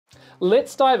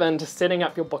Let's dive into setting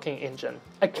up your booking engine,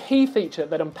 a key feature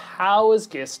that empowers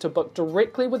guests to book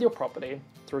directly with your property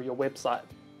through your website.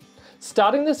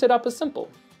 Starting the setup is simple.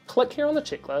 Click here on the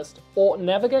checklist or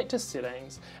navigate to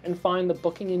settings and find the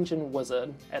booking engine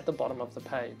wizard at the bottom of the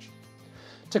page.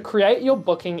 To create your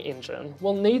booking engine,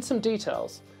 we'll need some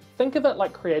details. Think of it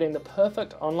like creating the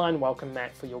perfect online welcome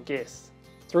mat for your guests.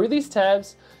 Through these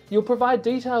tabs, you'll provide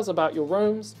details about your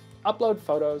rooms, upload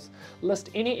photos, list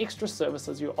any extra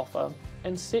services you offer,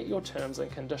 and set your terms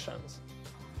and conditions.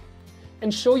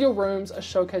 Ensure your rooms are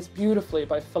showcased beautifully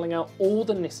by filling out all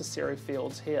the necessary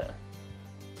fields here.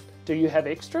 Do you have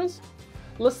extras?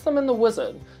 List them in the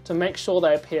wizard to make sure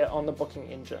they appear on the booking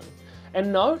engine.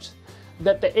 And note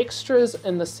that the extras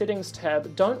in the settings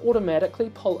tab don't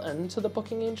automatically pull into the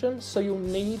booking engine, so you'll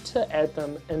need to add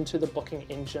them into the booking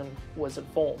engine wizard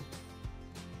form.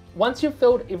 Once you've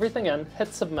filled everything in,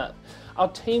 hit submit. Our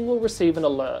team will receive an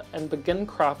alert and begin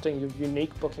crafting your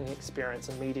unique booking experience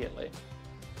immediately.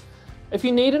 If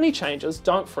you need any changes,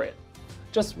 don't fret.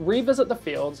 Just revisit the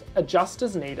fields, adjust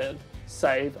as needed,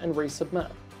 save and resubmit.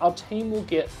 Our team will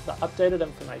get the updated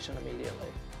information immediately.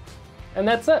 And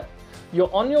that's it.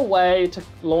 You're on your way to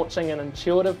launching an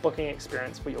intuitive booking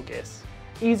experience for your guests.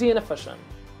 Easy and efficient,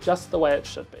 just the way it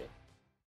should be.